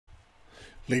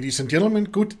Ladies and gentlemen,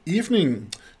 good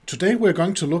evening. Today we're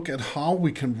going to look at how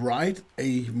we can write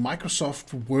a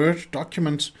Microsoft Word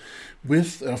document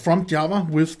from Java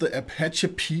with the Apache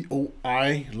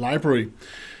POI library.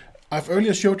 I've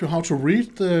earlier showed you how to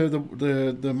read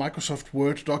the Microsoft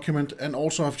Word document, and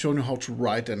also I've shown you how to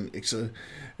write an the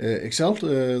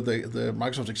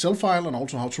Microsoft Excel file, and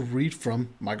also how to read from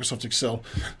Microsoft Excel.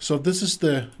 So this is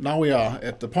now we are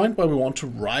at the point where we want to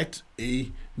write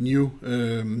a new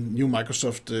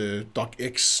Microsoft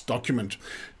docx document.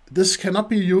 This cannot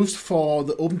be used for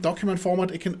the open document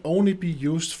format. It can only be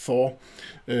used for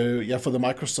the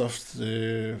Microsoft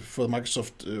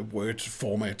Word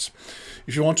format.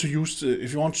 If you want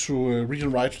to read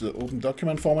and write the open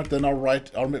document format, then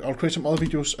I'll create some other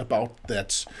videos about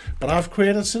that. But I've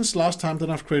created since last time.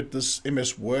 Then I've created this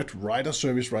MS Word Writer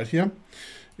service right here.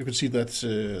 You can see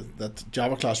that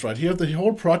Java class right here. The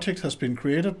whole project has been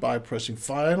created by pressing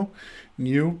File,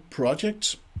 New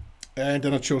Project. And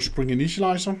then I chose Spring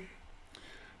Initializer,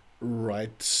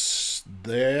 right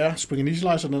there, Spring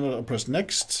Initializer, and then I press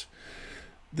Next.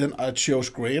 Then I chose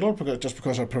Gradle,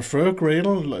 because I prefer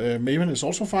Gradle. Maven is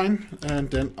also fine.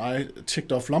 And then I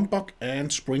ticked off Lombok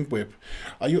and Spring Web.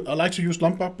 I like to use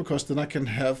Lombok because then I can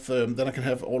have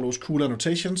all those cool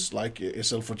annotations like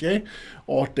SL4J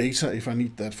or data if I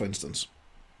need that, for instance.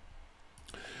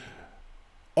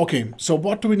 Okay, so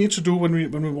what do we need to do when we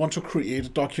want to create a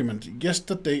document?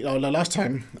 Last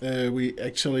time we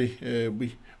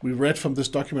read from this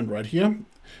document right here.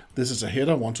 This is a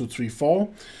header 1, 2, 3, 4,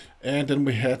 and then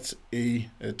we had a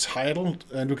title,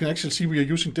 and you can actually see we are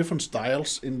using different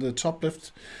styles in the top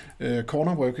left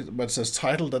corner where it says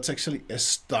title. That's actually a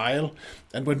style,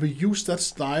 and when we use that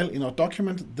style in our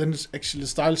document, then the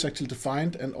style is actually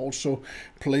defined and also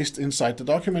placed inside the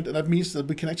document, and that means that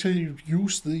we can actually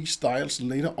use these styles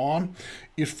later on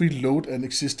if we load an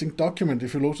existing document.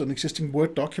 If we load an existing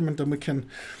Word document, then we can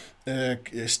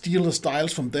steal the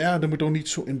styles from there, and then we don't need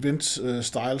to invent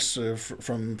styles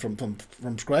from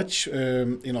scratch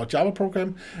in our Java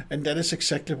program, and that is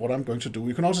exactly what I'm going to do.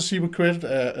 You can also see we created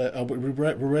we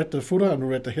read the footer and we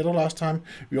read the header last time.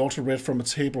 We also read from a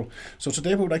table. So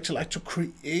today we would actually like to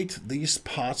create these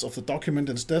parts of the document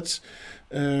instead.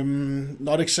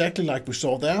 Not exactly like we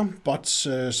saw there, but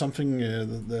something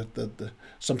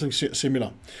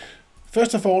similar.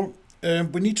 First of all,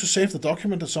 we need to save the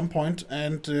document at some point,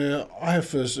 and I have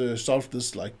solved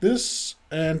this like this,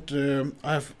 and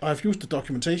I've used the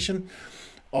documentation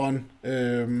on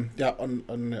the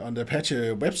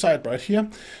Apache website right here,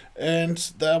 and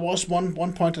there was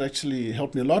one point that actually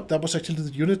helped me a lot. That was actually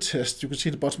the unit test. You can see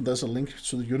at the bottom there's a link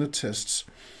to the unit tests.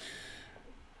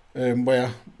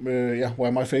 Where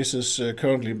my face is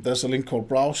currently. There's a link called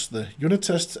Browse the Unit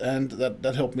Test, and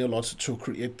that helped me a lot to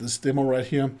create this demo right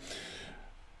here.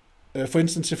 For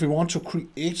instance, if we want to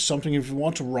create something, if we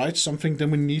want to write something, then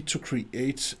we need to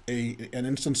create an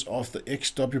instance of the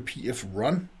XWPF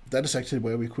run. That is actually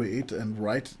where we create and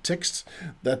write text.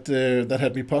 That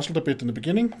had me puzzled a bit in the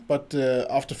beginning, but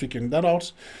after figuring that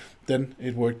out, then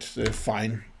it worked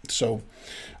fine. So,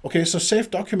 okay, so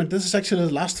save document. This is actually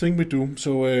the last thing we do.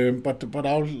 So, but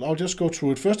I'll just go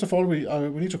through it. First of all, we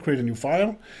need to create a new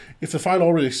file. If the file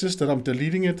already exists, then I'm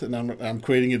deleting it and I'm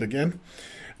creating it again.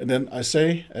 And then I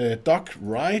say doc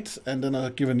write, and then I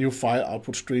give a new file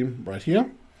output stream right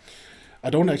here. I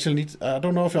don't know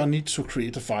if I need to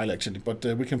create a file actually, but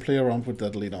we can play around with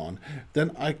that later on.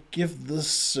 Then I give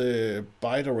this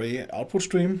byte array output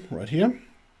stream right here.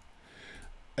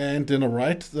 And then I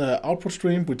write the output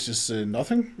stream, which is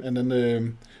nothing, and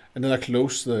then I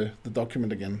close the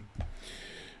document again.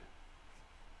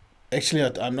 Actually,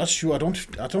 I'm not sure. I don't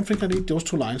think I need those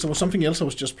two lines. There was something else I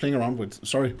was just playing around with.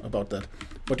 Sorry about that.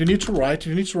 But you need to write.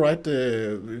 We get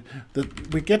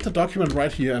the document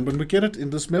right here, and when we get it in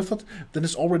this method, then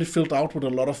it's already filled out with a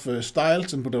lot of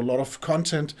styles and with a lot of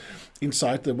content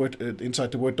inside the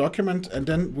Word document. And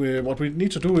then what we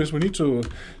need to do is we need to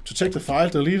take the file,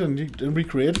 delete, and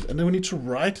recreate it, and then we need to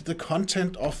write the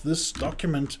content of this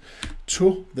document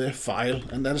to the file,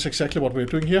 and that is exactly what we're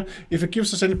doing here. If it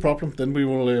gives us any problem, then we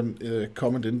will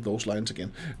comment in those lines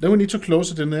again. Then we need to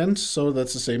close it in the end, so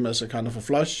that's the same as a kind of a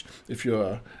flush if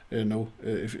you know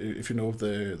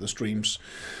the streams.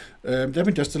 Let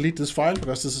me just delete this file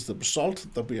because this is the result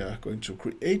that we are going to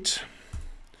create.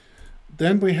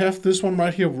 Then we have this one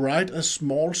right here, write a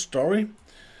small story.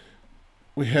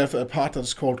 We have a part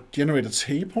that's called generate a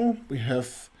table. We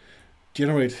have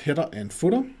generate header and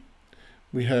footer.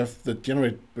 We have the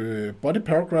generate body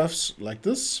paragraphs like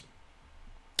this.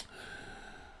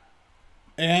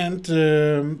 And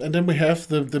then we have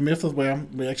the method where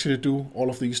we actually do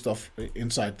all of these stuff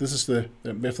inside. This is the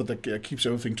method that keeps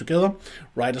everything together.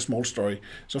 Write a small story.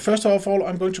 So first of all,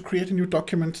 I'm going to create a new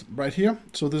document right here.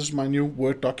 So this is my new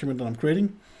Word document that I'm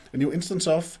creating a new instance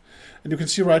of. And you can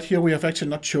see right here, we have actually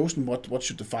not chosen what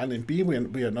should the file name be.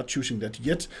 We are not choosing that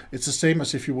yet. It's the same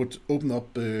as if you would open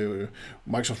up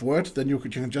Microsoft Word. Then you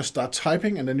can just start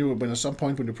typing, and then when at some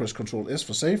point when you press Control S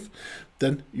for save,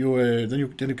 then you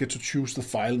get to choose the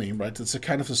file name, right? It's a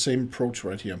kind of the same approach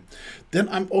right here. Then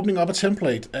I'm opening up a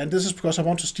template, and this is because I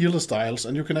want to steal the styles.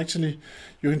 And you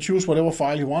can choose whatever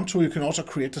file you want to. You can also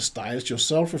create the styles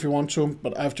yourself if you want to.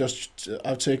 But I've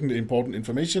taken the important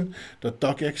information, the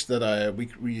docx that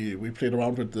we played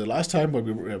around with the last time, where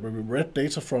we read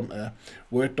data from a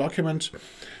Word document.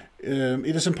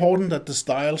 It is important that the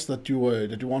styles that you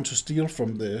want to steal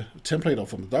from the template or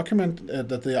from the document,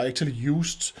 that they are actually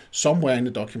used somewhere in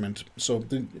the document. So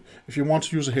if you want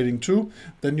to use a heading 2,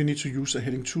 then you need to use a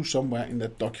heading 2 somewhere in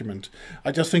that document.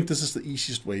 I just think this is the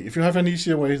easiest way. If you have an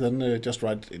easier way, then just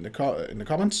write it in the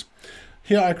comments.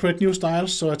 Here I create new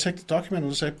styles, so I take the document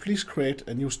and say, please create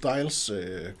a new styles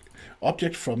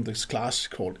object from this class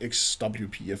called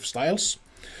XWPF styles.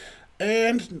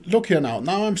 And look here now.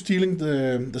 Now I'm stealing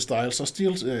the styles. I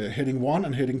steal heading 1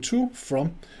 and heading 2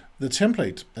 from the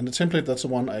template. And the template, that's the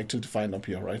one I actually defined up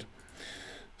here, right?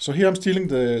 So here I'm stealing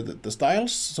the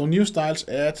styles. So new styles,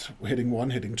 add heading 1,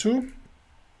 heading 2.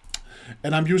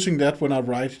 And I'm using that when I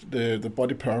write the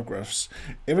body paragraphs.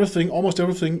 Almost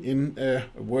everything in a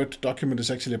Word document is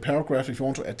actually a paragraph. If you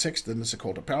want to add text, then it's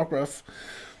called a paragraph.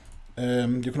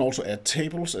 You can also add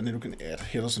tables, and then you can add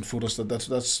headers and footers. That's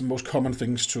the most common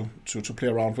things to play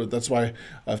around with. That's why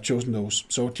I've chosen those.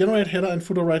 So generate header and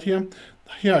footer right here.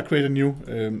 Here I create a new,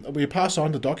 we pass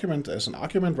on the document as an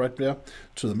argument right there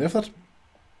to the method.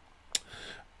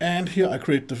 And here I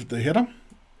create the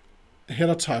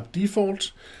header type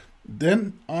default.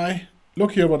 Then I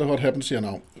look here what happens here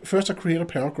now. First I create a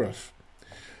paragraph.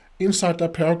 Inside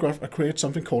that paragraph, I create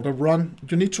something called a run.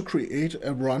 You need to create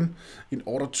a run in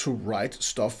order to write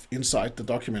stuff inside the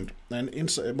document. And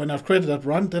when I've created that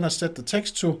run, then I set the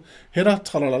text to header,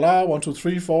 tra-la-la-la, 1, 2,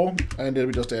 3, 4, and then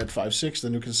we just add 5, 6.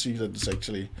 Then you can see that it's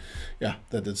actually,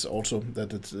 that it's also,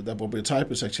 that what we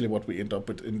type is actually what we end up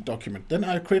with in document. Then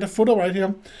I create a footer right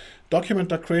here,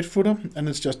 document.create footer, and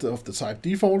it's just of the type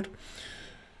default.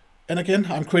 And again,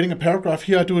 I'm creating a paragraph.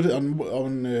 Here I do it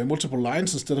on multiple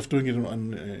lines instead of doing it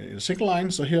on a single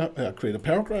line. So here I create a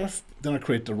paragraph. Then I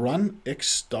create the run,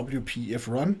 XWPF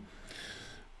run.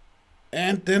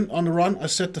 And then on the run, I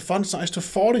set the font size to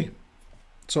 40.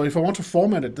 So if I want to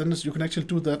format it, then you can actually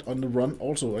do that on the run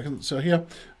also. So here,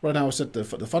 right now I set the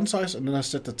font size, and then I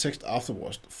set the text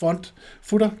afterwards. Font,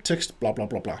 footer, text, blah, blah,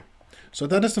 blah, blah. So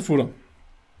that is the footer.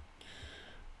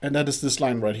 And that is this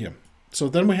line right here. So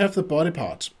then we have the body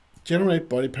part. Generate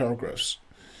body paragraphs.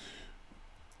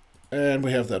 And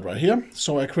we have that right here.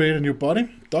 So I create a new body,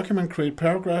 document create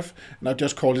paragraph, and I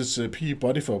just call this P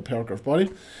body for paragraph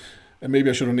body. And maybe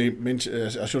I should have named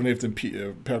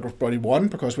the paragraph body 1,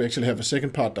 because we actually have a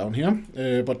second part down here.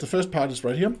 But the first part is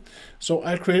right here. So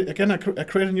I create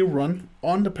a new run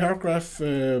on the paragraph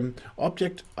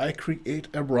object. I create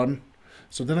a run.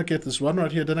 So then I get this run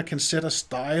right here. Then I can set a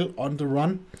style on the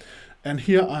run. And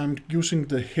here I'm using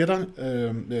the header,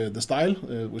 the style,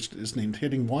 which is named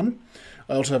heading 1.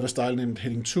 I also have a style named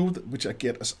heading 2, which I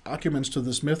get as arguments to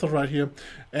this method right here.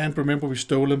 And remember, we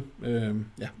stole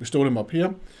them up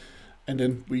here. And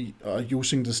then we are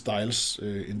using the styles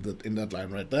in that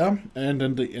line right there. And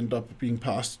then they end up being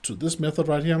passed to this method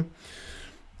right here.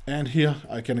 And here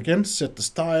I can again set the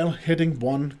style, heading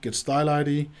 1, get style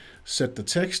ID, set the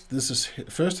text. This is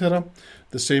first header.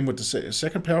 The same with the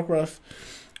second paragraph.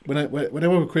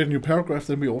 Whenever we create a new paragraph,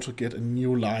 then we also get a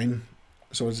new line.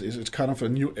 So it's kind of a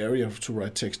new area to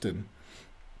write text in.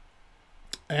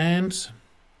 And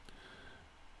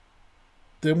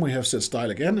then we have set style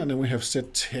again, and then we have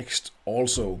set text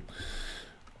also.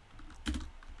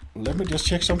 Let me just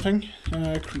check something.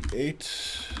 Create.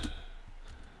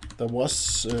 There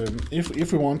was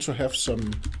if we want to have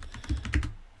some.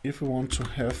 If we want to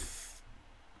have.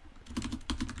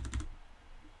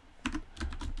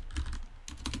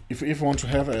 If we want to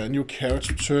have a new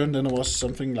character return, then there was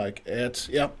something like add.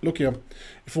 Yeah, look here.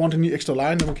 If we want a new extra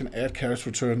line, then we can add character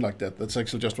return like that. That's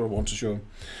actually just what I want to show.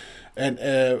 And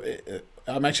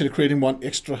I'm actually creating one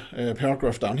extra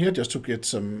paragraph down here just to get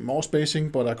some more spacing,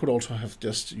 but I could also have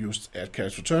just used add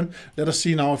character return. Let us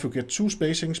see now if we get 2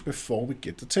 spacings before we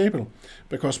get the table.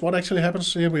 Because what actually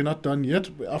happens here, we're not done yet.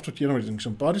 After generating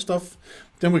some body stuff,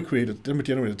 then we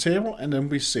generate a table, and then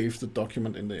we save the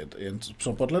document in the end.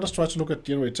 So, but let us try to look at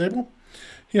generate table.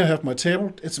 Here I have my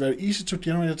table. It's very easy to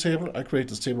generate a table. I create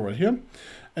this table right here,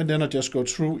 and then I just go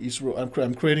through each row.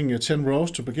 I'm creating 10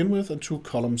 rows to begin with and 2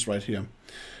 columns right here.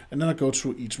 And then I go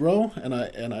through each row, and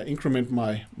I increment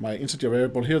my integer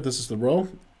variable here. This is the row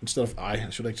instead of I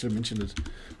should actually mention it.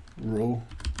 Row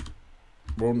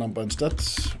number instead,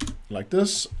 like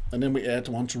this. And then we add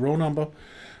 1 to row number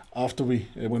after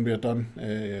when we are done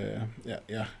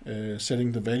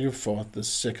setting the value for the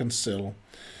second cell.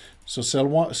 So cell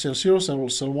 1, cell 0,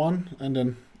 cell 1, and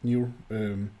then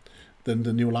then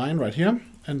the new line right here,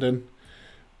 and then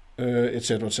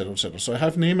etc, etc, etc. So I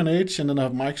have name and age, and then I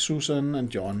have Mike, Susan, and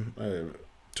John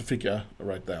to figure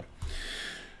right there.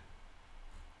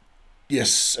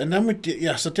 Yes, and then we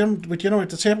generate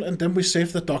the table, and then we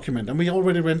save the document, and we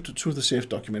already went to the saved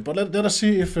document. But let us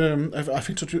see if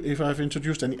I've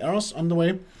introduced any errors on the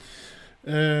way.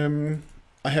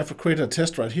 I have created a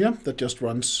test right here that just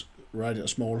runs a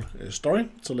small story.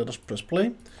 So let us press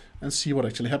play and see what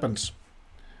actually happens.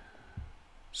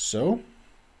 So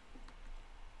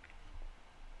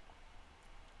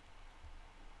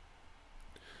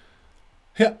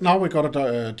here now we got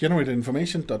a generated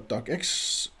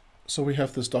information.docx. So we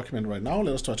have this document right now.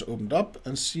 Let us try to open it up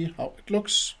and see how it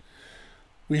looks.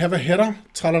 We have a header,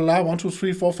 tralala 1, 2,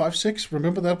 3, 4, 5, 6.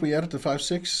 Remember that we added the 5,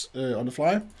 6 on the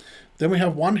fly. Then we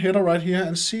have one header right here,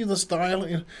 and see the style.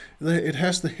 It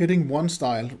has the heading 1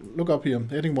 style. Look up here,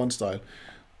 heading 1 style.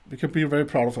 We can be very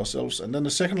proud of ourselves. And then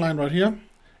the second line right here,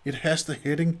 it has the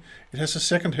heading. It has a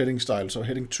second heading style, so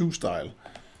heading 2 style.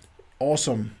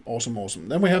 Awesome, awesome, awesome.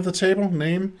 Then we have the table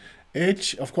name,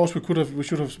 age. Of course, we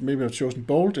should have maybe chosen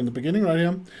bold in the beginning right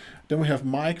here. Then we have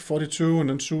Mike 42, and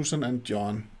then Susan and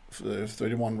John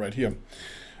 31 right here.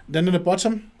 Then in the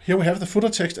bottom here we have the footer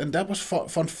text, and that was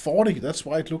font 40. That's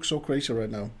why it looks so crazy right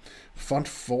now. Font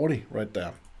 40 right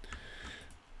there.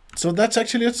 So that's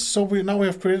actually it. So now we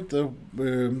have created the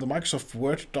Microsoft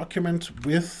Word document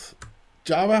with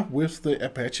Java with the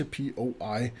Apache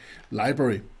POI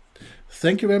library.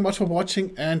 Thank you very much for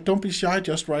watching, and don't be shy,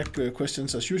 just write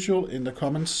questions as usual in the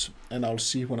comments, and I'll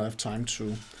see when I have time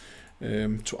to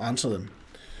answer them.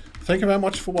 Thank you very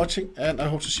much for watching, and I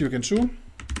hope to see you again soon.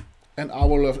 And I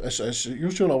will, as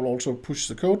usual, I will also push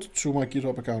the code to my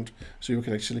GitHub account so you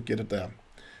can actually get it there.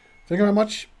 Thank you very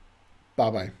much. Bye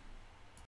bye.